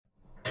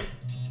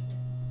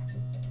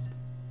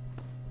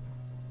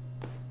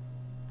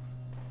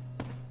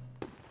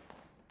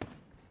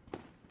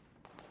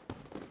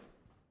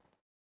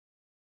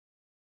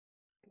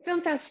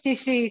Filmfest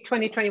DC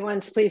 2021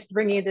 is pleased to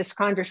bring you this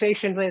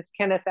conversation with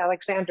Kenneth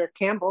Alexander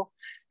Campbell,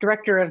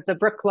 director of the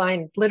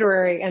BROOKLAND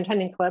Literary and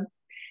Hunting Club,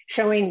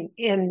 showing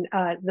in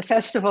the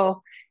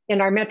festival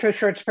in our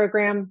MetroShorts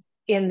program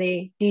in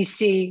the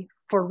DC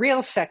for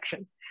Real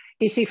section.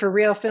 DC for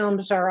Real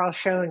films are all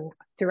shown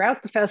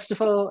throughout the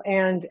festival,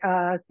 and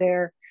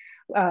they're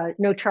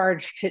no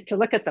charge to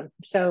look at them.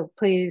 So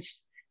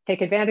please take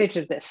advantage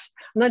of this.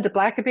 I'm Linda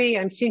Blackaby.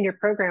 I'm senior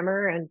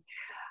programmer, and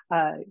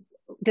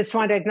just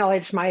want to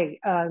acknowledge my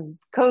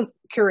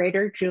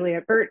co-curator,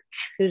 Julia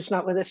Birch, who's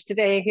not with us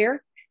today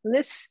here in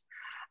this.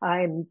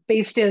 I'm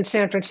based in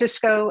San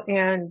Francisco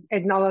and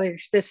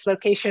acknowledge this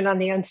location on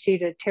the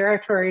unceded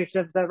territories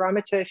of the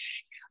Ramaytush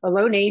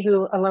Ohlone,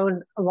 who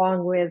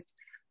along with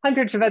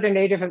hundreds of other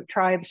native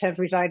tribes have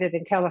resided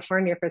in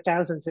California for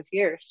thousands of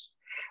years.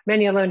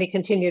 Many Ohlone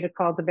continue to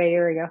call the Bay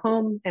Area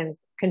home and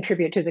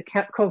contribute to the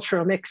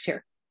cultural mix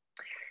here.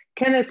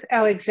 Kenneth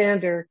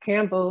Alexander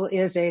Campbell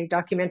is a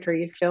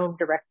documentary film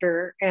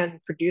director and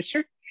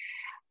producer.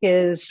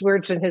 His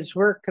words and his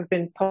work have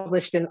been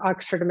published in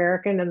Oxford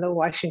American and the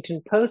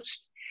Washington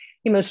Post.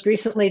 He most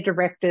recently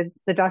directed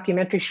the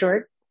documentary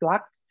short, BLAHC,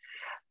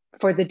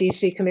 for the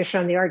DC Commission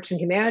on the Arts and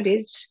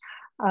Humanities.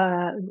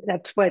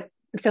 That's what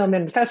Film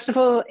and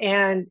Festival,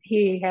 and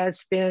he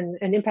has been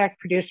an impact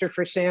producer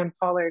for Sam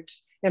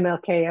Pollard's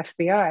MLK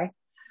FBI.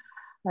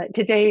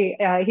 Today,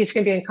 he's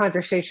going to be in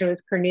conversation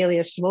with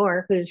Cornelius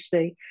Moore, who's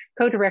the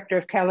co-director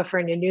of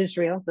California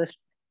Newsreel, the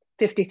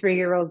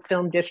 53-year-old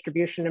film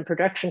distribution and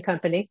production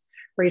company,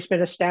 where he's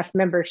been a staff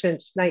member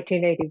since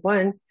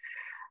 1981.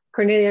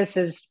 Cornelius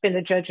has been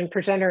a judge and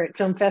presenter at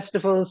film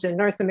festivals in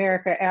North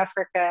America,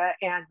 Africa,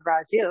 and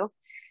Brazil.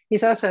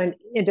 He's also an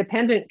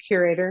independent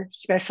curator,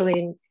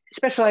 specializing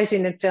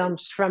in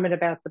films from and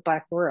about the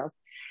Black world.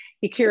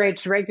 He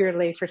curates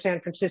regularly for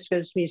San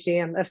Francisco's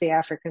Museum of the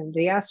African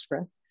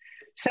Diaspora.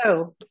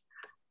 So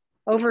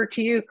over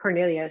to you,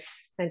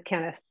 Cornelius and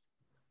Kenneth.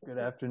 Good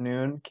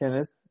afternoon,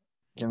 Kenneth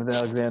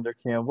Alexander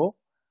Campbell.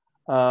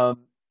 And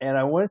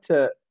I wanted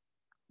to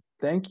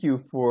thank you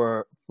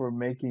for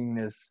making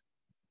this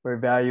very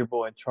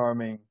valuable and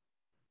charming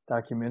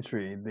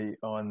documentary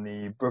on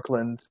the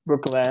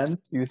BROOKLAND,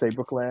 you say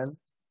BROOKLAND?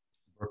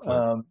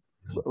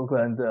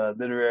 BROOKLAND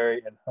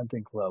Literary and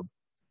Hunting Club.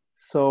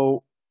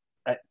 So,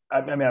 I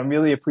mean, I'm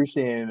really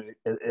appreciating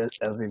it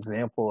as an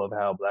example of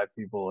how Black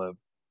people have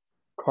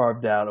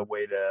carved out a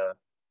way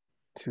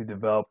to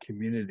develop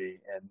community,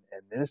 and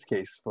in this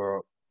case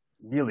for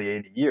nearly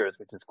 80 years,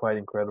 which is quite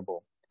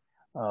incredible.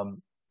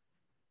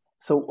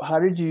 So how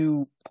did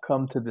you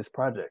come to this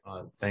project?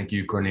 Thank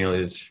you,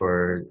 Cornelius,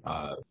 for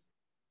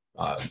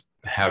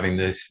having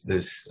this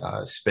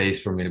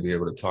space for me to be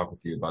able to talk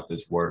with you about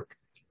this work.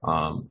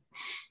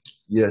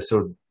 Yeah,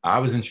 so I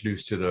was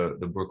introduced to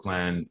the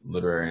BROOKLAND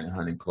Literary and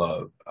Hunting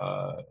Club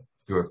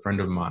through a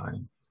friend of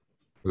mine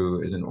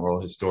who is an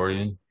oral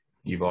historian,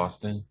 Eve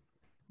Austin.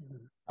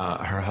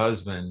 Her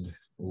husband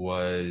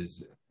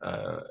was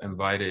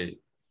invited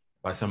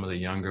by some of the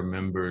younger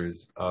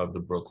members of the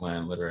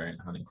BROOKLAND Literary and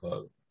Hunting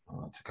Club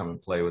to come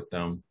and play with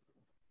them.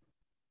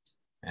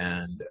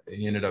 And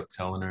he ended up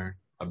telling her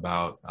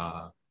about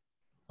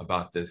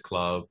this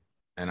club.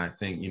 And I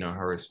think,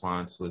 her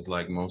response was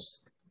like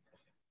most,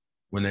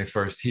 when they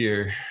first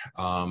hear,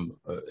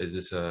 is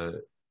this a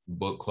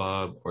book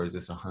club or is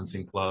this a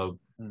hunting club?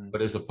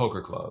 But it's a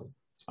poker club.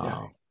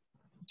 Yeah.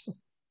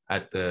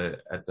 At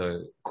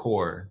the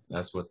core,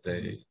 that's what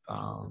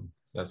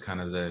that's kind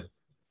of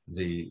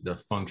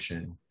the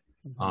function.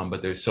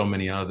 But there's so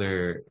many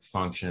other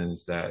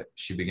functions that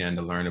she began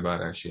to learn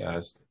about as she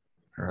asked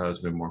her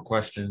husband more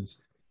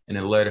questions, and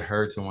it led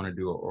her to want to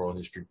do an oral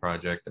history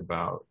project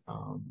about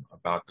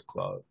the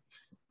club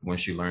when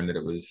she learned that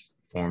it was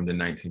formed in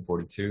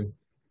 1942.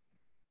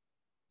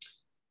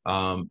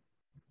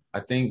 I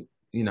think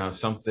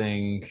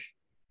something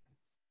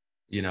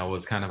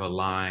was kind of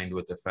aligned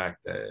with the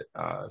fact that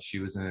she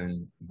was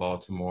in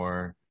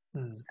Baltimore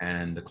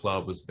and the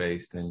club was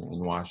based in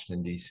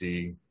Washington,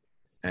 DC.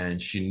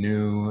 And she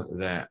knew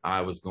that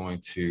I was going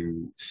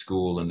to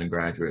school in the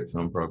graduate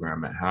film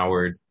program at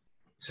Howard.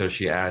 So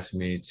she asked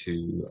me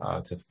to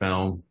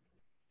film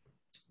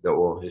the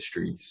oral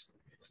histories.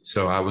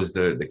 So I was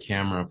the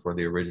camera for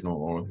the original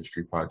oral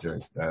history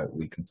project that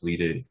we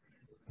completed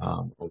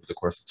over the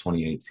course of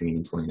 2018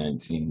 and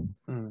 2019.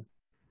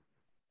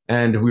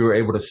 And we were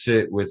able to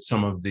sit with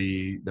some of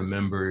the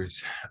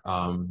members.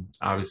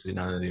 Obviously,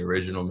 none of the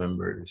original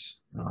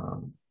members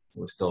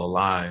were still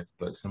alive,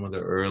 but some of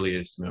the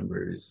earliest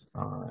members,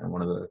 and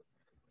one of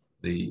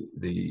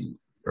the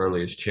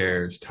earliest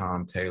chairs,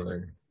 Tom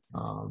Taylor.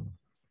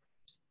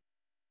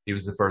 He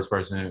was the first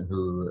person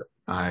who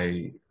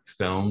I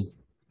filmed,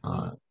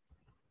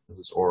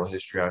 whose oral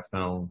history I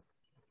filmed.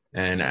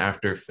 And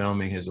after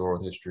filming his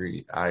oral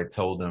history, I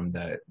told him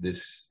that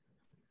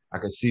I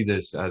could see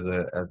this as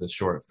a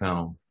short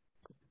film,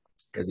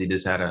 because he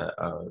just had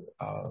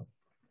a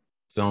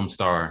film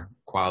star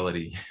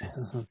quality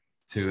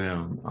to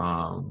him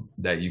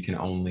that you can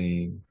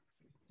only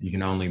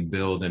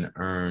build and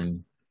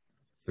earn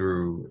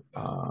through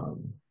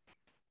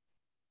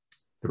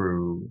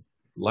through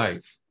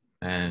life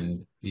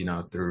and, you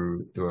know,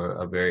 through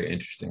a very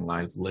interesting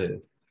life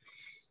lived.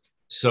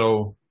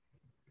 So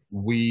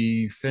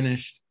we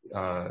finished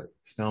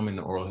filming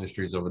the oral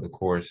histories over the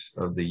course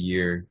of the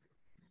year.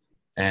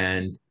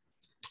 And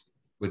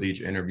with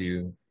each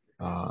interview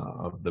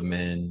of the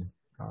men,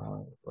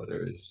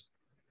 whether it's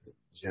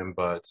Jim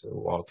Butts or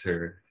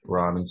Walter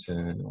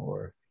Robinson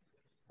or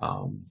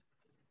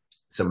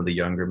some of the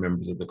younger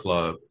members of the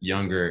club,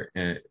 younger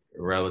and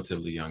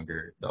relatively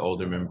younger. The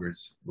older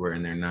members were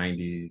in their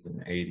 90s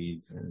and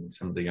 80s, and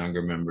some of the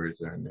younger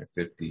members are in their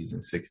 50s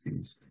and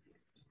 60s.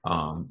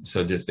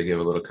 So just to give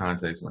a little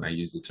context, when I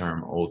use the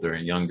term older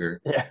and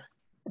younger,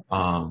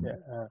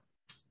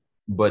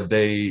 but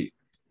they,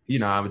 you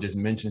know, I would just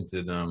mention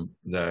to them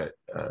that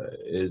it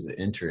is an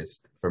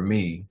interest for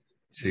me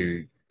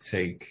to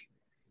take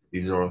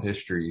these oral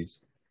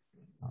histories,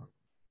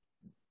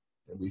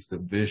 at least the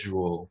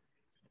visual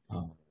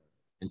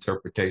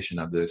interpretation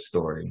of this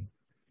story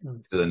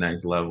to the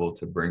next level,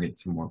 to bring it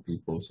to more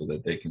people so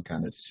that they can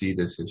kind of see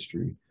this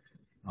history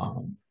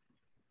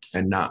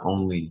and not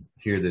only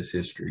hear this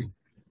history,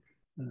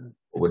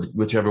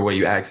 whichever way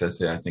you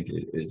access it, I think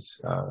it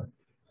is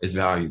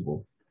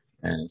valuable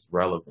and it's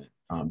relevant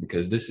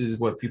because this is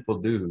what people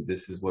do.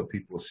 This is what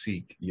people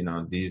seek. You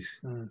know,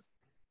 these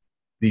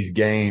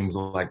games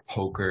like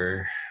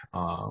poker,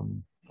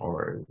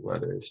 or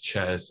whether it's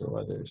chess or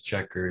whether it's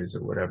checkers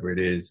or whatever it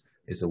is,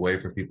 it's a way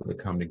for people to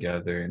come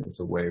together, and it's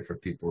a way for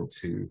people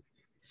to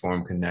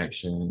form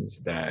connections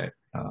that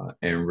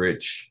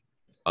enrich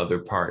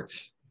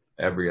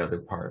every other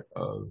part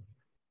of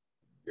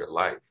your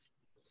life.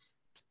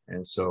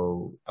 And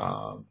so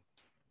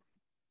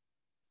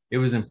it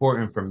was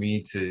important for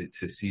me to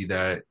see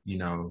that, you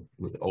know,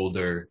 with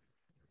older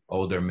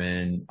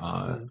men,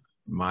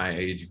 my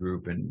age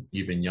group and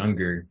even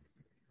younger,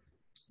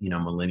 you know,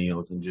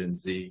 millennials and Gen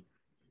Z.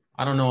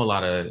 I don't know a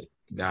lot of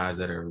guys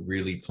that are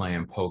really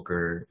playing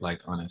poker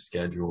like on a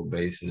scheduled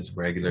basis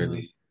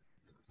regularly,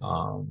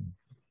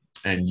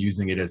 and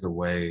using it as a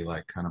way,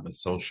 like kind of a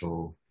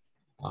social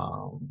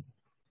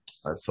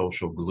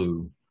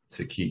glue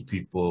to keep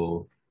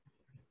people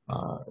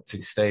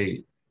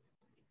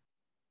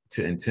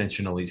to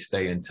intentionally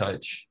stay in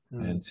touch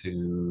and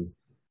to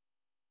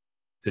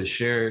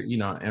share, you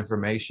know,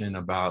 information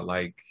about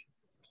like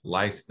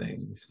life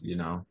things, you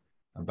know,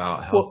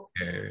 about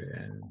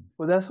healthcare.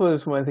 Well, that's one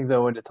of the things I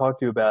wanted to talk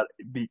to you about.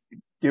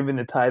 Given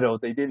the title,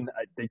 they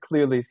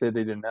clearly said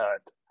they did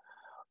not,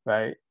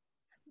 right?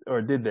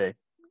 Or did they?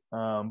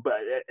 But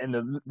and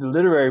the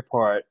literary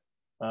part,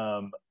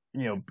 you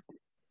know,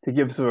 to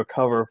give sort of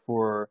cover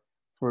for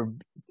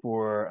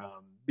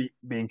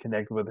being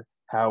connected with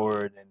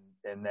Howard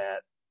and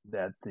that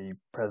the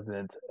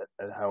president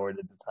at Howard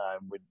at the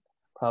time would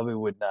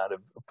not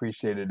have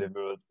appreciated if it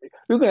was,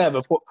 we could have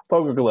a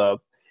poker club,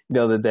 you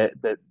know,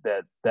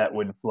 that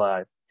wouldn't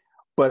fly.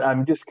 But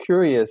I'm just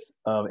curious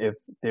if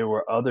there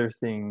were other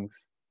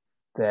things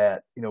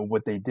that, you know,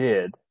 what they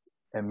did,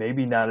 and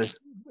maybe not as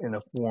in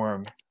a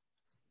form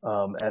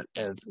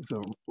as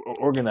so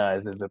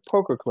organized as a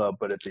poker club,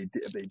 but if they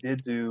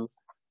did do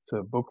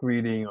sort of book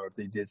reading, or if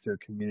they did sort of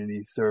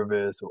community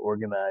service or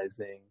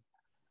organizing,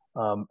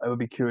 I'd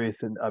be curious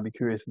to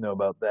know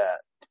about that.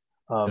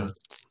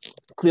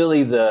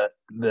 Clearly, the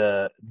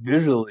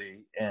visually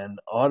and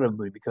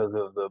audibly, because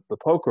of the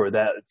poker,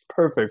 that it's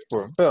perfect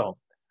for a film.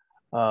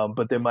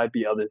 But there might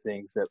be other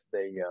things that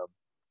they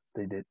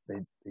did.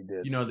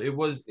 You know, it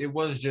was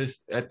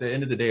just, at the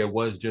end of the day, it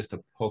was just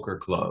a poker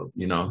club,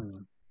 you know.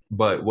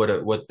 But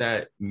what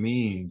that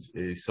means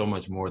is so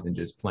much more than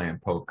just playing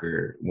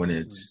poker when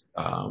it's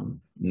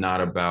not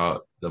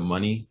about the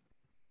money.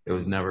 It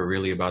was never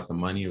really about the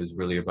money. It was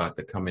really about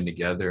the coming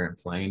together and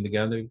playing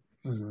together.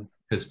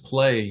 Because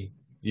play,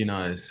 you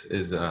know,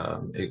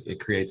 it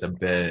creates a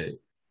bed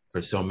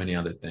for so many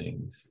other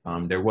things.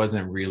 There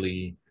wasn't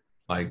really,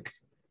 like,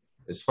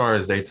 as far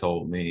as they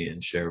told me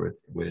and shared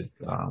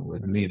with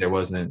me, there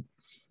wasn't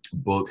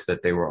books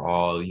that they were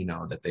all, you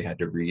know, that they had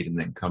to read and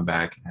then come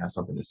back and have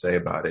something to say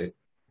about it.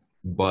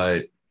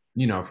 But,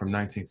 you know, from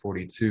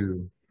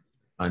 1942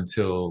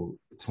 until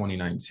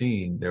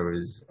 2019, there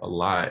was a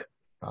lot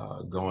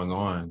going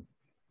on,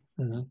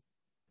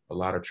 a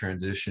lot of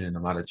transition,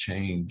 a lot of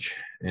change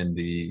in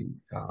the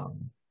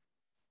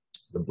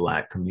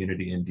Black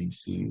community in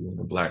DC and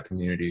the Black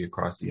community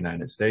across the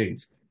United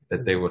States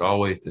that they would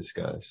always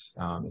discuss,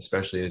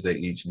 especially as they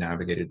each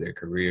navigated their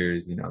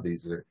careers. You know,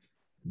 these are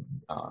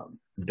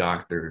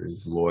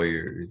doctors,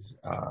 lawyers,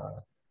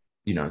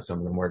 you know, some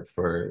of them worked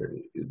for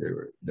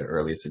the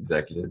earliest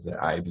executives at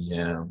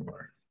IBM,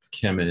 or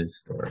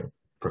chemists, or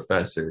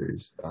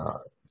professors,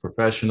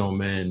 professional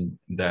men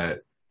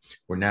that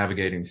were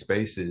navigating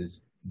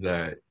spaces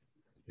that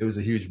it was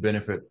a huge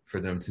benefit for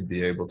them to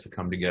be able to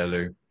come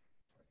together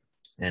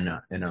in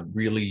a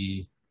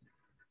really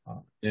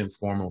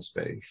informal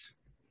space,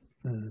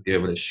 be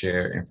able to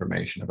share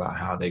information about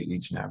how they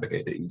each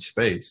navigated each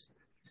space.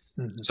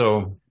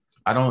 So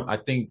I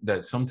think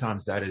that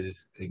sometimes that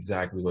is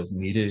exactly what's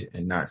needed,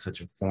 and not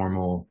such a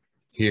formal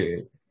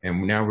here.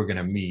 And now we're going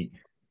to meet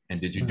And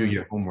did you do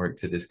your homework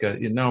to discuss?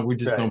 You know, we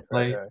just don't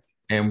play. Right.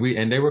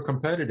 And they were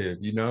competitive.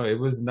 You know, it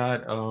was not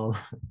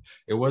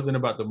it wasn't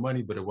about the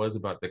money, but it was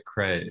about the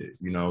cred.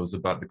 You know, it was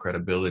about the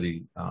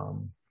credibility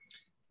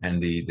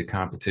and the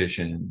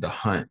competition. The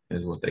hunt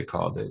is what they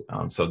called it.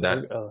 So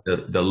that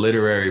the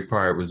literary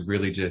part was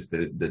really just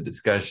the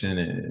discussion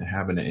and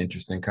having an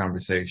interesting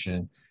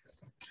conversation,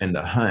 and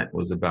the hunt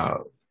was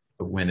about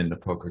winning the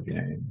poker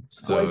game.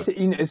 So well,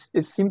 you know,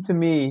 it seemed to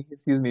me,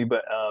 excuse me,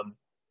 but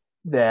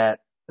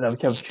that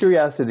out of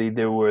curiosity,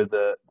 there were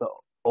the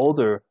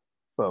older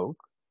folk,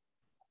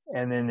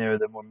 and then there were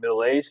the more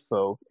middle-aged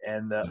folk,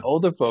 and the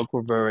older folk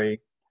were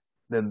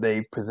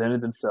they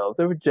presented themselves.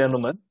 They were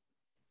gentlemen,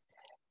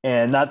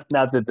 and not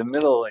that the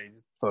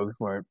middle-aged folks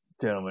weren't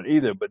gentlemen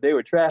either, but they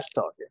were trash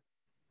talking.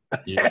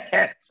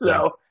 Yeah.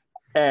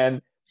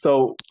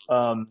 So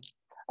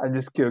I'm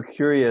just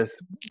curious,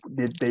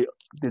 did the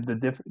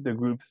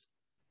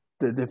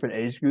different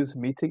age groups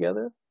meet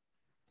together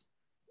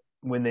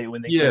when they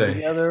came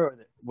together, or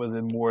was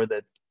it more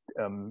that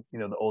you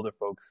know, the older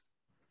folks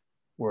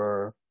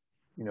were,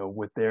 you know,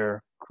 with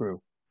their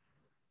crew?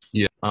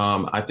 Yeah,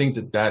 I think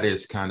that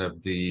is kind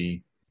of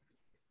the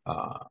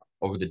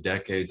over the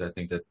decades. I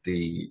think that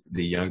the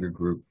younger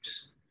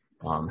groups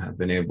have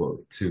been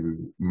able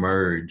to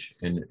merge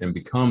and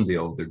become the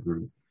older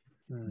group.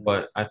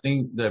 But I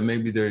think that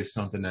maybe there is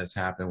something that's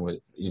happened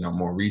with, you know,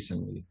 more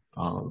recently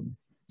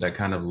that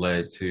kind of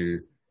led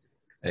to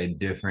a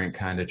different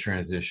kind of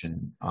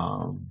transition.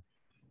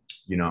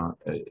 You know,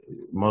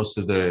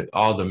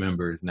 all the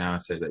members now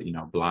say that, you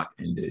know, BLAHC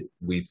ended.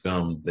 We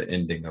filmed the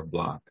ending of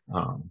BLAHC,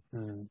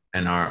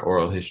 and our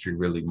oral history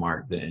really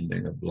marked the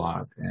ending of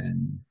BLAHC.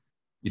 And,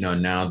 you know,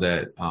 now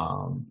that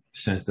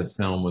since the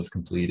film was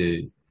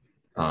completed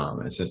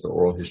and since the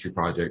oral history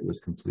project was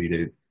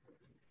completed,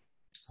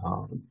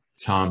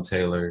 Tom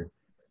Taylor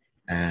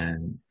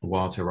and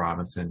Walter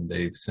Robinson,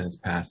 they've since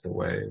passed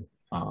away.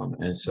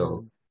 And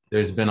so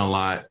there's been a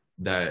lot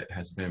that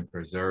has been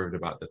preserved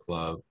about the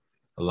club,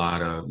 a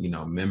lot of, you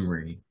know,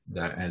 memory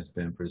that has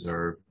been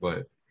preserved,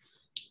 but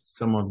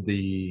some of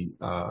the,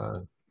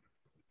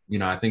 you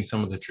know, I think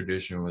some of the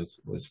tradition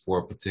was for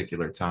a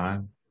particular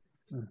time.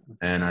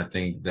 And I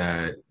think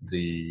that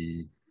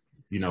you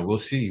know, we'll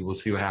see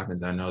what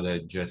happens. I know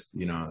that just,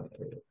 you know,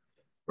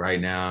 right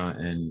now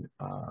in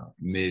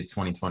mid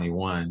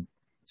 2021,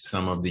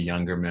 some of the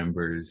younger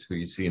members who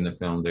you see in the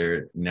film,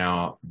 they're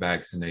now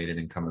vaccinated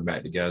and coming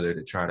back together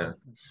to try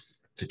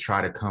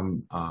to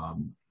come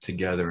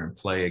together and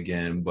play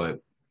again. But,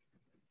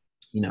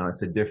 you know,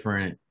 there's a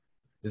different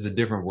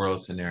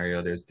world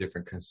scenario. There's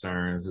different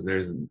concerns.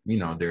 There's, you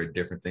know, there are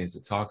different things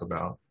to talk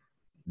about.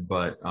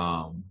 But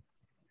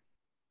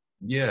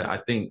yeah, I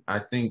think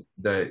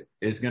that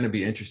it's going to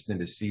be interesting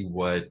to see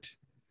what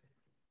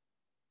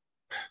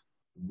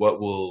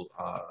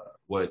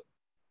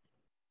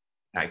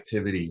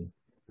activity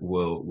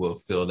will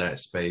fill that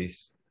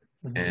space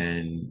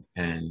and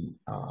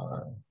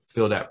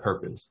fill that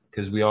purpose,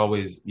 because we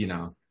always, you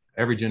know,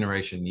 every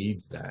generation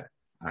needs that.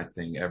 I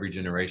think every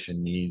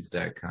generation needs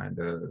that kind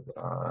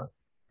of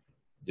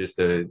just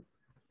to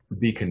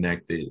be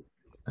connected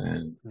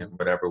and in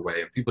whatever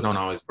way. And people don't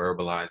always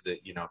verbalize it.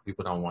 You know,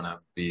 people don't want to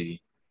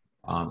be.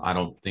 I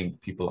don't think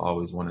people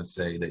always want to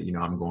say that, you know,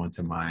 I'm going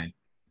to my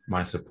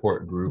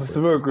support group, right?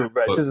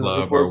 This is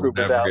a support group,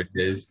 whatever it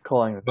is.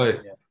 Calling it,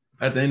 but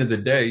at the end of the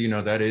day, you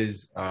know, that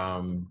is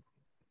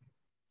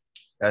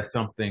that's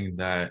something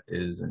that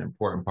is an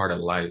important part of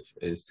life,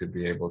 is to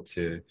be able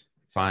to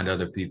find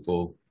other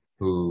people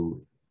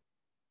who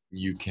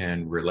you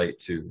can relate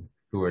to,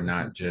 who are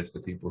not just the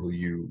people who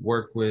you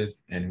work with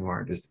and who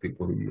aren't just the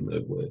people who you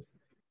live with.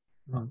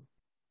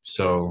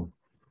 So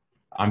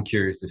I'm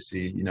curious to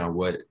see, you know,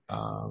 what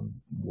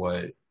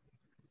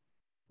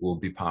will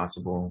be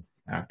possible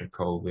after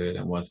COVID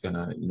and what's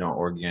gonna, you know,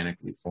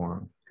 organically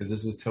form, because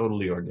this was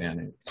totally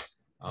organic.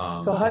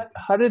 So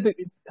how did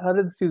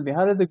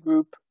the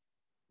group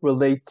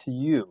relate to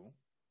you?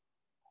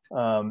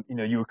 You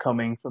know, you were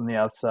coming from the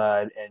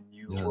outside, and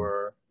you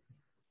were,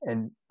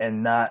 and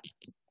not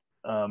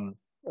a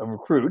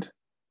recruit,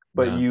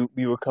 but you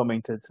were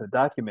coming to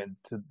document.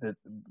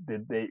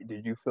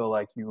 Did you feel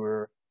like you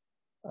were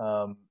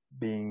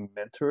being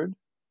mentored?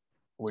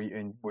 Were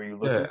you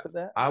looking for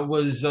that? I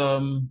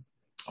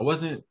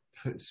wasn't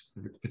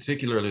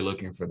particularly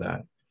looking for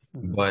that.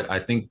 But I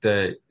think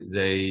that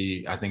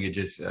it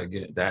just,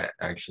 again, that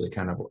actually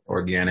kind of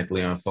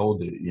organically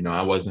unfolded. You know,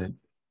 I wasn't,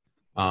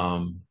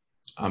 I'm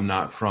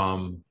not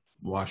from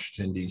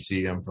Washington,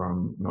 DC. I'm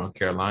from North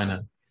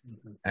Carolina.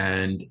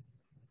 And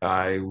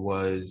I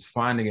was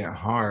finding it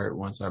hard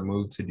once I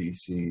moved to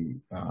DC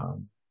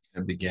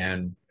and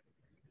began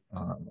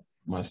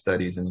my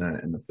studies in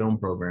the film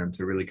program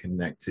to really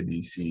connect to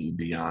DC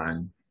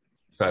beyond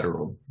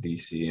federal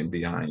DC and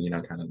beyond, you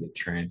know, kind of the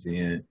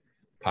transient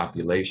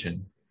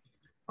population.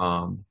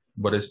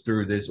 But it's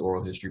through this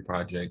oral history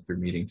project, through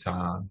meeting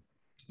Tom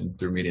and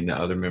through meeting the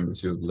other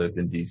members who have lived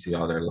in DC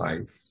all their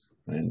lives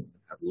and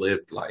have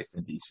lived life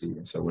in DC.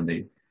 And so when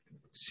they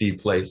see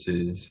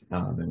places,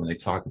 and when they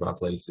talked about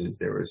places,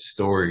 there were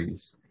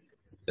stories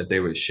that they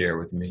would share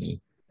with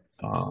me,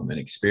 and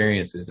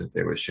experiences that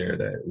they would share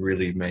that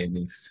really made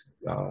me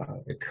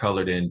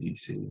colored in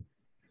DC,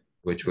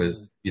 which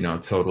was, you know,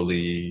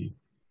 totally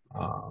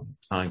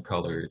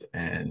uncolored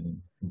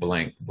and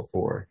blank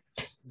before.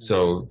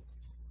 So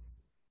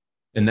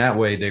in that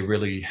way, they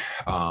really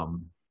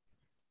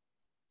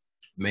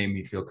made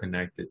me feel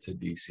connected to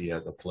DC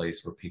as a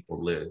place where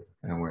people live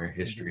and where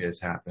history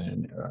has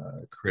happened,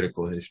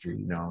 critical history.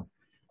 You know,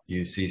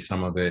 you see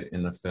some of it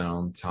in the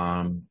film.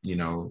 Tom, you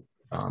know,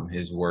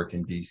 his work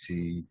in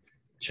DC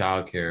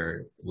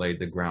childcare laid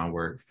the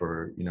groundwork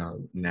for, you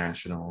know,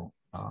 national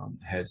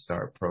Head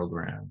Start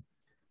program.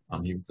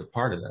 He was a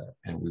part of that,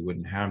 and we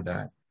wouldn't have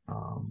that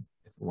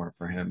if it weren't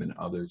for him and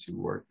others who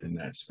worked in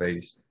that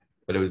space.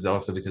 But it was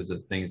also because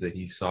of things that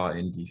he saw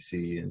in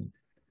DC. And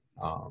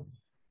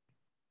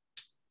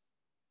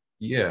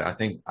yeah, I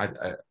think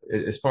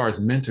as far as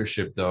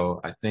mentorship though,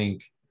 I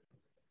think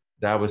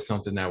that was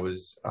something that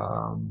was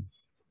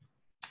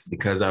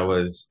because I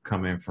was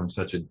coming from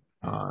such a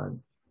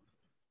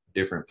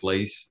different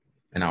place,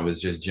 and I was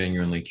just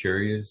genuinely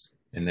curious,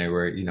 and they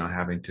were, you know,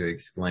 having to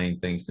explain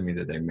things to me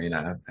that they may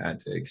not have had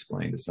to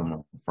explain to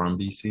someone from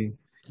DC.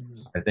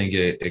 I think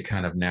it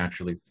kind of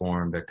naturally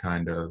formed a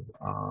kind of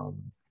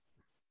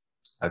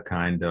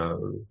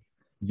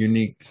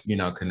unique, you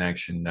know,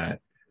 connection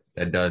that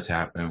does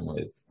happen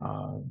with,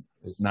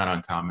 it's not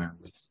uncommon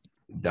with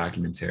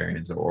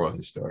documentarians or oral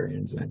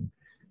historians and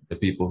the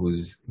people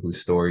whose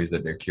stories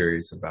that they're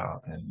curious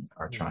about and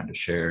are trying to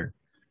share.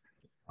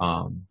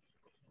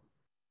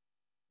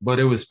 But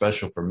it was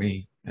special for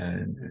me,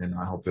 and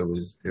I hope it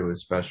was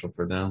special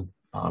for them,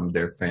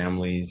 their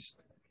families,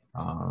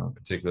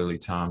 particularly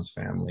Tom's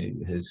family,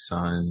 his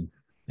son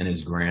and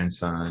his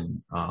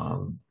grandson.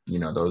 You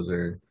know, those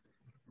are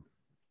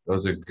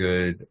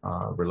good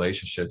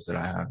relationships that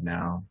I have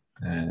now.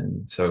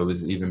 And so it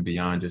was even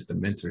beyond just the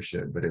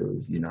mentorship, but it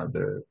was, you know,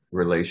 the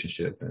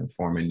relationship and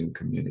forming new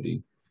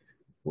community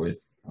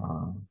with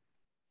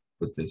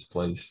this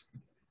place.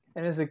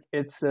 And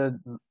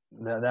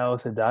that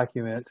was a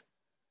document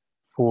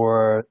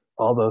for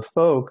all those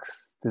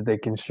folks that they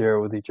can share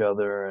with each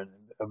other and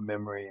of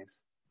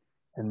memories,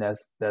 and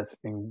that's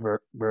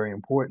very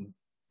important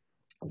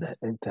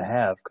to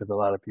have, because a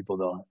lot of people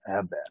don't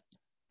have that.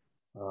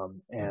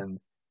 And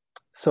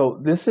so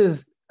this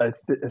is, I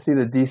see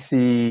the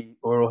DC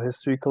Oral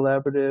History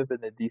Collaborative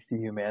and the DC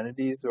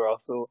Humanities are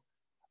also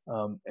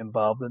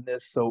involved in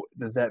this. So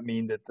does that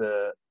mean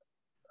that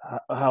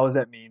how does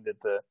that mean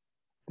that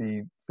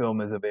the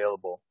film is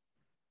available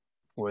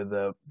for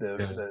the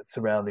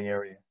surrounding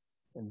area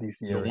in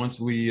DC so area? Once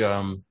we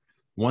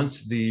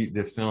once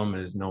the film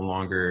is no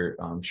longer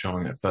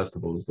showing at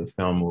festivals, the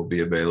film will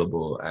be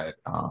available at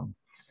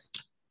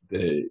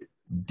the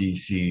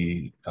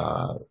DC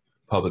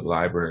Public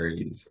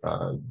Library's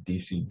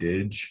DC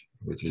Dig,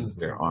 which is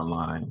their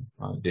online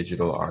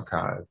digital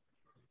archive.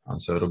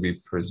 So it'll be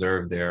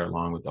preserved there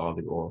along with all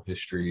the oral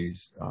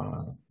histories,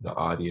 the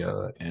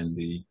audio, and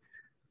the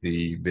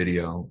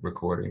video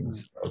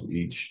recordings of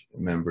each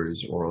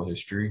member's oral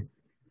history.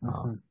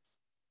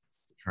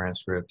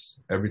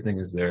 Transcripts, everything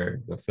is there.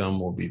 The film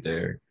will be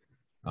there.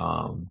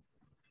 And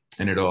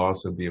it'll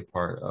also be a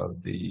part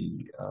of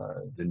the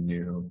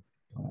new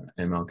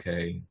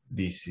MLK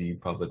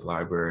DC Public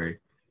Library,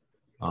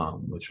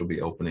 which will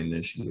be opening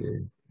this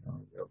year.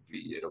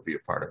 It'll be a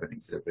part of an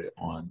exhibit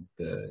on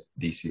the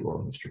DC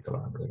Oral History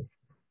Collaborative.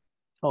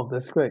 Oh,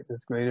 that's great.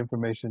 That's great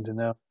information to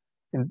know.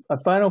 And a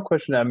final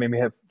question I maybe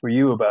have for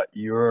you about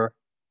your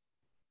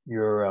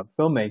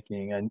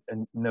filmmaking. I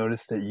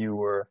noticed that you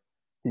were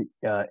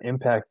the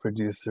impact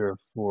producer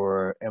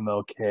for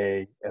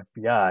MLK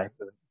FBI,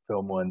 the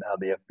film on how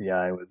the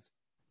FBI was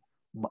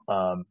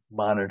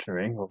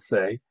monitoring, we'll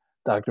say,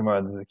 Dr.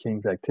 Martin Luther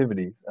King's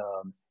activities.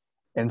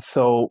 And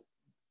so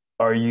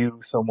are you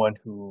someone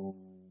who,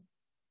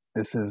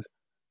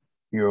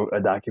 you're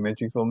a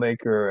documentary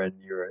filmmaker and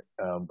you're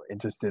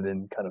interested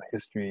in kind of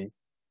history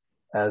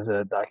as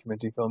a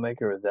documentary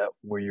filmmaker? Is that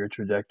where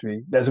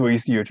that's where you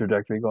see your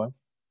trajectory going?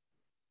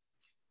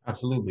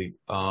 Absolutely.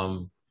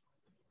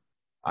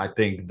 I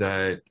think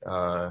that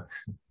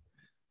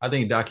I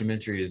think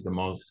documentary is the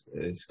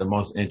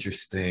most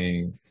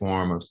interesting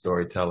form of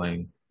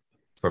storytelling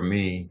for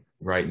me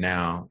right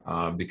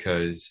now,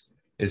 because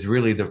it's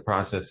really the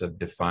process of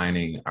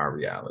defining our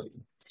reality.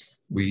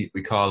 We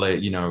call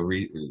it, you know,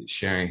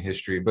 sharing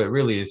history, but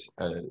really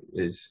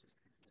is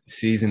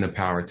seizing the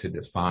power to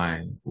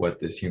define what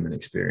this human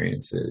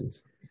experience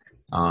is,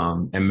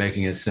 and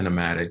making it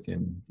cinematic.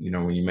 And, you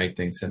know, when you make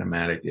things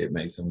cinematic, it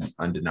makes them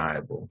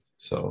undeniable.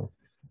 So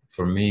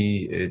for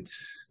me,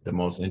 it's the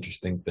most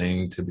interesting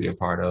thing to be a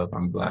part of.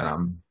 I'm glad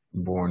I'm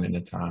born in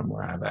a time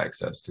where I have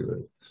access to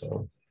it.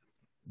 So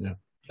yeah,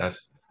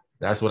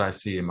 that's what I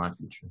see in my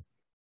future.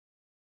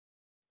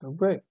 Oh,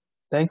 great.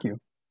 Thank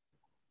you.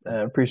 I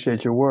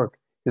appreciate your work.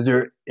 Is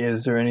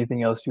there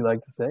anything else you'd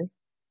like to say?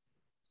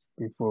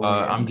 before we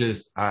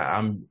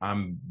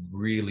I'm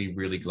really,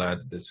 really glad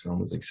that this film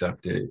was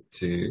accepted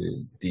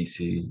to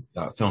DC,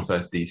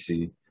 Filmfest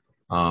DC.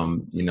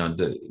 You know,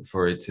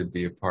 for it to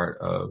be a part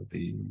of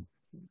the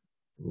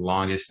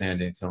longest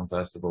standing film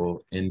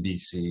festival in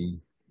DC.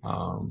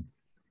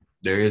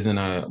 There isn't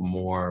a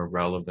more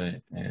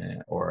relevant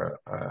or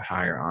a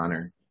higher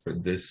honor for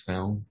this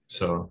film.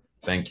 So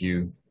thank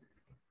you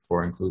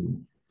for including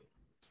me.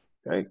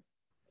 Okay.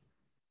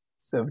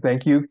 So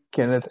thank you,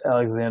 Kenneth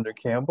Alexander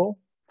Campbell,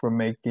 for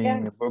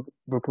making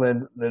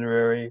BROOKLAND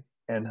Literary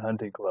and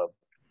Hunting Club.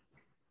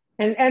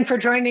 And for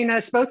joining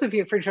us, both of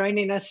you, for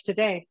joining us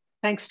today.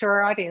 Thanks to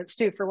our audience,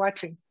 too, for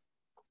watching.